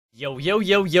Yo, yo,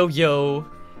 yo, yo, yo.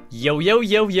 Yo, yo,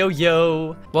 yo, yo,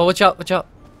 yo. Well, watch out, watch out.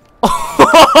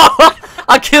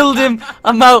 I killed him.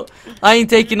 I'm out. I ain't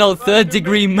taking no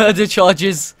third-degree murder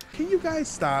charges. Can you guys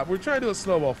stop? We're trying to do a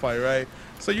snowball fight, right?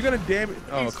 So you're gonna damage.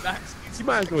 Oh, you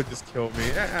might as well just kill me.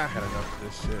 I had enough of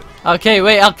this shit. Okay,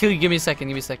 wait, I'll kill you. Give me a second,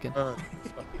 give me a second. Fuck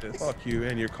this. Fuck you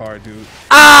and your car, dude.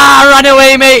 Ah, run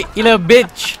away, mate, you little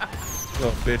bitch.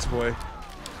 Little bitch boy.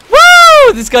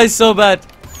 Woo! This guy's so bad.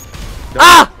 No,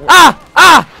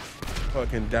 ah!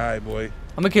 Fucking die, boy.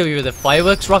 I'm gonna kill you with a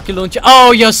fireworks rocket launcher.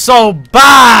 Oh, you're so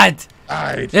bad!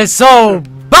 You're so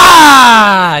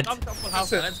bad!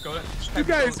 Let's go. Do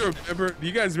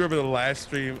you guys remember the last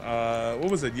stream? What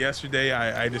was it? Yesterday,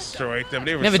 I destroyed them.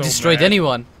 They were Never so destroyed mad.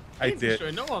 anyone. I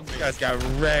did. No one, you guys got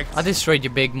wrecked. I destroyed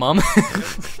your big mom.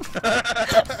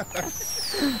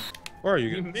 Where are you?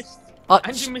 You missed.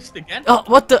 And you missed again. Oh,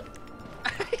 what the?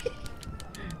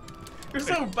 You're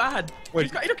so bad.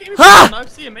 Wait. You look at me. Ah! I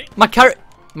see him, mate. My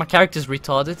character's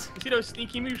retarded. You see those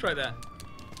sneaky moves right there?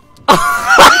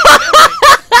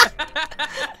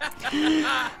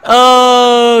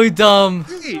 Oh, dumb.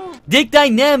 Dick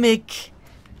Dynamic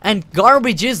and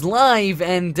Garbage is live,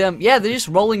 and yeah, they're just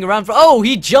rolling around. Oh,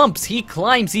 he jumps, he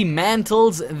climbs, he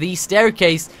mantles the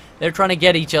staircase. They're trying to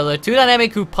get each other. Two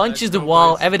Dynamic, who punches the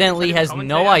wall, evidently has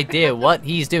no idea what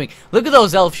he's doing. Look at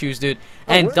those elf shoes, dude.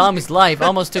 And Dom is live.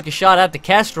 Almost took a shot at the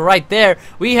caster right there.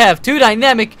 We have Two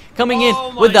Dynamic coming in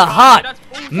with the hot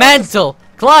mantle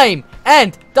climb.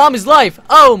 And Dom is live.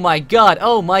 Oh my god.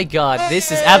 Oh my god.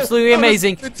 This is absolutely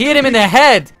amazing. He hit him in the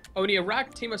head. Only a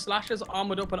rag team of slashers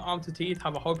armored up and armed to teeth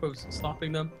have a hope of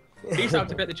stopping them. Beasts have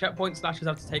to be at the checkpoint, slashers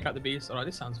have to take out the beast. Alright,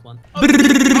 this sounds fun.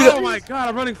 Oh my god,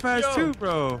 I'm running fast too,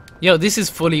 bro. Yo, this is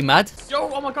fully mad.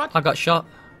 Yo, oh my god. I got shot.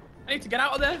 I need to get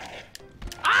out of there.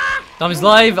 Ah! Dom is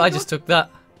live. I just took that.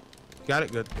 Got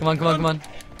it, good. Come on, come on, come on.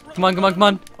 Come on, come on, come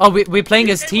on. Oh, we're playing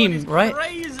as team, right?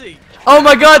 Crazy. Oh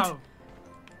my god.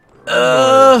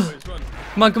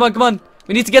 Come on, come on, come on.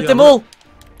 We need to get them all.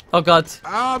 Oh god.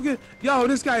 Oh, I'm good. Yo,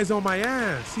 this guy is on my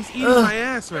ass. He's eating my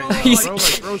ass right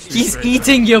now. He's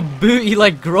eating your booty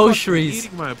like groceries.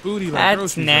 Eating my booty like That's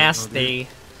groceries nasty. right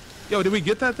now, yo, did we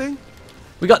get that thing?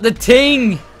 We got the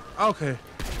ting. Okay.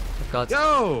 Oh god.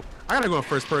 Yo, I gotta go in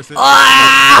first person.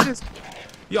 Ah!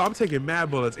 Yo, I'm taking mad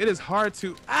bullets. It is hard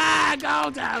to go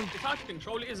down. It's hard to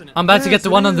control it, isn't it? I'm about to get the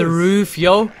one on the roof,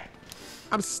 yo.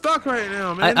 I'm stuck right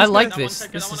now, man. I like this.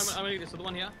 This is... the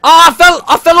one here. Oh,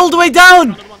 I fell all the way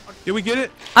down. Did we get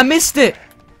it? I missed it.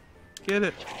 Get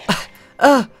it.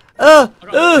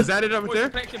 Is that it up there?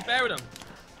 Bear with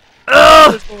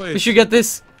them. We should get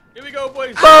this. Here we go,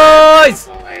 boys. Boys!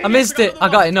 I missed it. I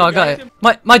got it. No, I got it.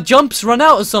 My jump's run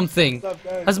out or something.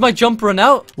 Has my jump run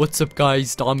out? What's up,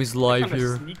 guys? Dom is live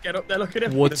here. Get up there, look at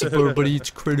him. What's up, everybody? It's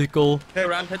critical.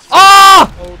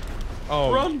 Ah!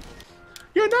 Oh! Run!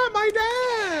 You're not my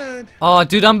dad! Oh,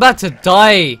 dude, I'm about to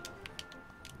die.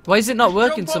 Why is it not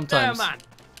working sometimes?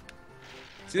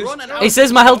 It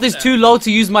says my health is too low to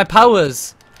use my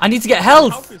powers. I need to get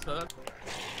health.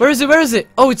 Where is it? Where is it?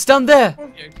 Oh, it's down there.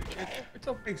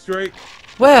 Thanks, Drake.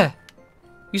 Where?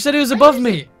 You said it was above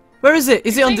me. Where is it?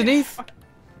 Is it underneath?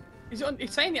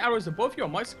 It's saying the arrow's above you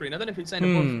on my screen. I don't know if it's saying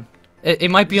above.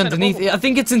 It might be underneath. I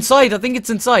think it's inside. I think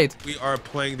it's inside. We are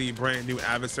playing the brand new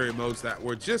adversary modes that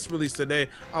were just released today,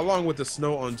 along with the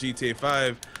snow on GTA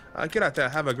 5. Get out there,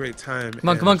 have a great time. Come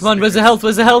on, come on, come on. Where's the health?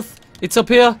 Where's the health? It's up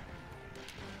here.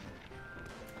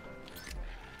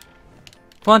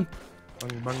 Come on.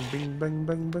 Bang, bang, bing, bang,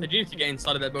 bang, bang. You need to get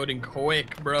inside of that building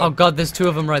quick, bro. Oh god, there's two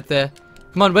of them right there.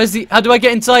 Come on, where's the... How do I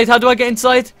get inside? How do I get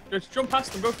inside? Just jump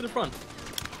past them, go for the front.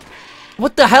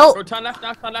 What the hell? Bro, turn left,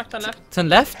 turn left, turn left. Turn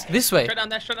left? This way? Straight down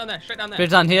there, straight down there, straight down there. Straight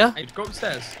down here? Hey, go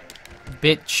upstairs.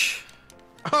 Bitch.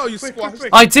 Oh, you squashed.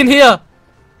 Oh, it's in here.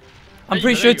 I'm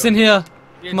pretty sure it's in here.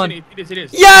 Yeah, Come on. It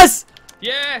is. Yes!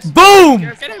 Yes! Boom!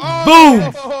 Get him.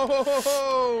 Boom!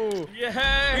 Oh,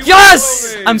 Yeah!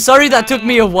 Yes! I'm sorry that took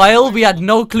me a while. We had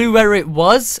no clue where it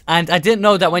was, and I didn't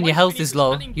know that when your health is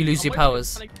low, you lose your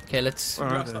powers. Okay, let's...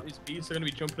 Stop these beasts. They're gonna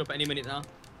be jumping up any minute now.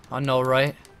 I know,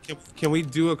 right? Can we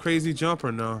do a crazy jump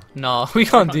or no? No, we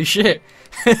can't do shit.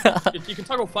 You can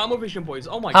toggle thermal vision, boys.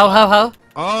 Oh my god. How?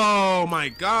 Oh my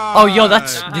god! Oh, yo,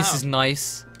 this is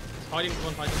nice. Hiding,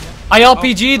 one hiding. I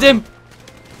RPG'd him.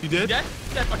 You did? Yeah?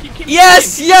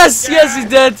 Yes, he's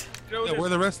dead. Yeah, where are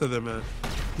the rest of them, man?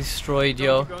 Destroyed,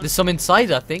 yo. There's some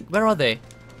inside, I think. Where are they?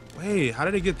 Wait, how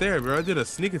did they get there, bro? I did a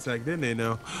sneak attack, didn't they?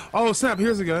 Now. Oh snap!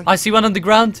 Here's a guy. I see one on the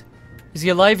ground. Is he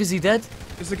alive? Is he dead?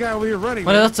 There's a guy over here running.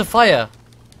 Well, that's a fire.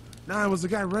 Nah, it was a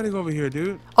guy running over here,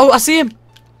 dude. Oh, I see him.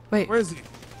 Wait. Where is he?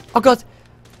 Oh god.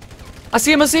 I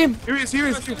see him. I see him. Here he is. Here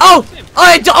he is. Oh!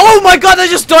 Oh my god, I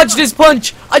just dodged his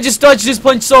punch! I just dodged his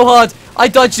punch so hard. I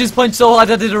dodged his punch so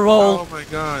hard I did a roll. Oh my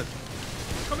god.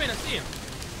 Come in, I see him.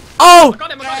 Oh! I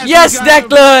got him, I got him. Yes, You got him.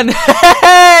 Declan!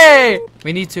 Hey!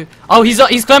 We need to. Oh,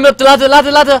 he's climbing up the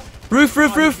ladder.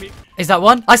 Roof. Is that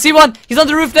one? I see one. He's on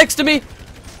the roof next to me.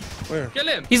 Where? Kill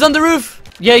him. He's on the roof.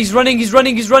 Yeah, he's running.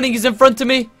 He's in front of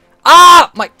me.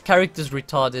 Ah! My character's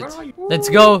retarded. Where are you?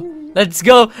 Let's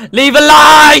go. Leave a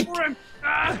like!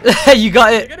 You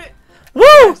got Get it. it?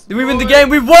 Woo! Did we win the game?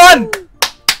 We won!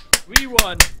 We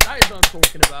won. That is what I'm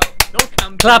talking about. No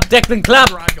camping. Clap, Declan, clap!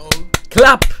 Drago.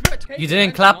 Clap! gotta take You it, didn't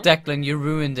man, clap, come on. Declan. You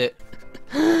ruined it.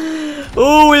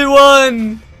 Oh, we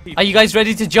won! Are you guys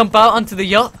ready to jump out onto the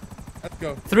yacht? Let's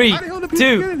go. 3, How the hell did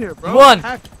people get in here, 2, bro? 1.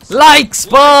 Like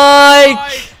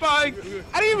Spike! Spike!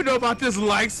 I didn't even know about this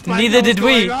like Spike. Neither that was did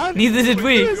we. going on. Neither did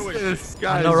we. This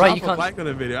guy I know, is right? off You a can't- like on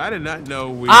the video. I did not know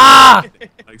we Ah!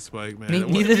 like Spike, man.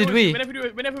 Neither did we.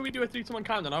 Whenever we do a 3-2-1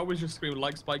 countdown, I always just scream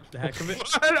like Spike for the heck of it.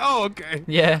 What? Oh, okay.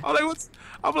 Yeah.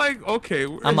 I'm like, okay.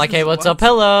 I'm like, hey, what's up?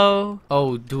 Hello.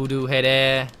 Oh, doo-doo head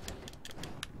air.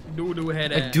 Doo-doo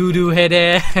head A air. doo-doo head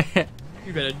air.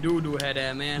 You got a doo-doo head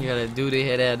air, man. You got a doo-doo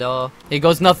head air, doll. Here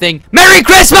goes nothing. Merry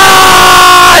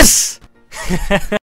Christmas!